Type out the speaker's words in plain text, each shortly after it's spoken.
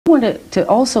wanted to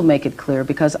also make it clear,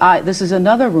 because this is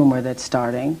another rumor that's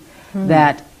starting,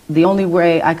 that the only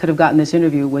way I could have gotten this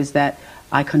interview was that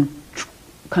I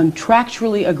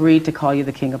contractually agreed to call you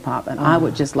the King of Pop. And I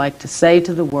would just like to say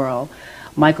to the world,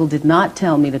 Michael did not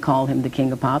tell me to call him the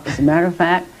King of Pop. As a matter of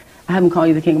fact, I haven't called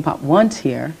you the King of Pop once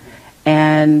here.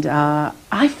 And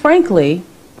I frankly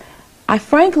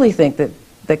think that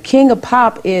the King of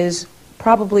Pop is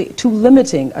probably too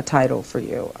limiting a title for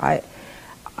you.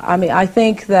 I mean, I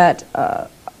think that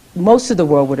most of the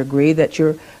world would agree that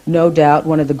you're no doubt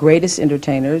one of the greatest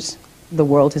entertainers the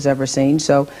world has ever seen.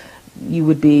 So you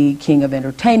would be King of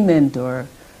Entertainment, or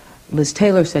Liz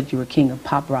Taylor said you were King of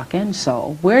Pop, Rock, and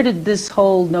Soul. Where did this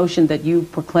whole notion that you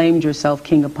proclaimed yourself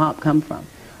King of Pop come from?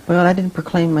 Well, I didn't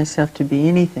proclaim myself to be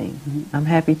anything. I'm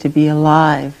happy to be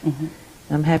alive.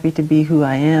 I'm happy to be who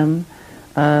I am.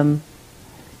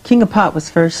 King of Pop was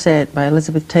first said by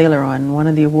Elizabeth Taylor on one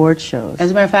of the award shows. As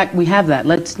a matter of fact, we have that.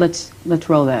 Let's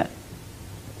roll that.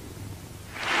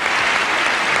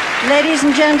 Ladies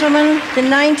and gentlemen, the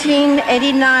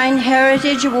 1989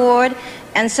 Heritage Award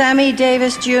and Sammy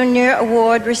Davis Jr.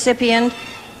 Award recipient,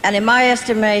 and in my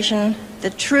estimation,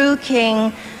 the true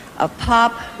king of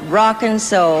pop, rock, and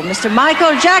soul, Mr.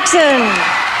 Michael Jackson.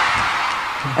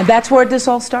 And that's where this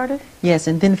all started? Yes,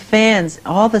 and then fans,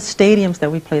 all the stadiums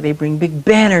that we play, they bring big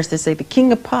banners that say the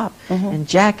King of Pop, and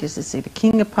jackets that say the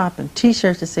King of Pop, and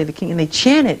t-shirts that say the King, and they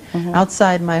chant it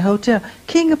outside my hotel,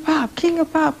 King of Pop, King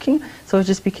of Pop, King. So it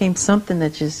just became something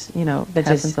that just, you know, that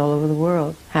happens all over the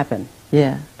world. Happened.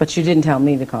 Yeah. But you didn't tell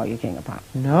me to call you King of Pop.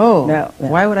 No. No.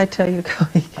 Why would I tell you to call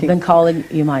me King? I've been calling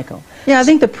you Michael. Yeah, I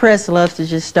think the press loves to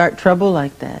just start trouble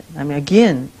like that. I mean,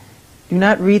 again, do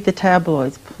not read the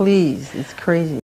tabloids, please. It's crazy.